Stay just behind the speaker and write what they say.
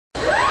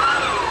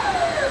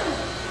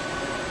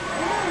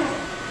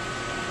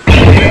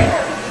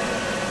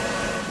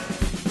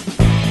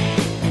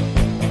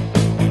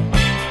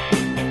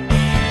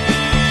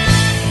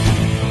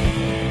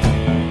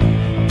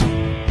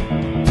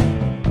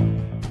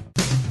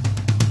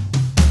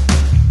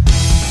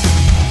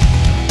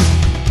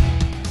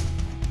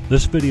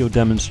This video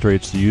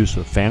demonstrates the use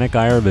of FANUC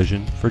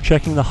iRvision for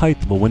checking the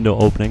height of a window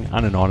opening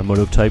on an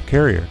automotive type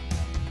carrier.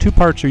 Two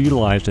parts are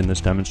utilized in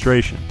this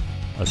demonstration,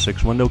 a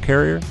 6-window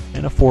carrier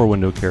and a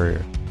 4-window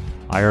carrier.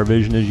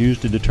 iRvision is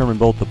used to determine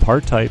both the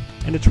part type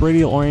and its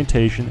radial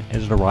orientation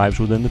as it arrives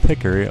within the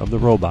pick area of the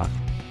robot.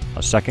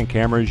 A second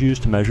camera is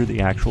used to measure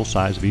the actual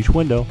size of each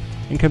window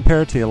and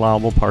compare it to the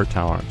allowable part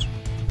tolerance.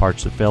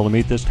 Parts that fail to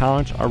meet this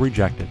tolerance are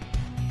rejected.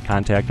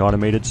 Contact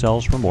Automated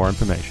Sales for more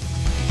information.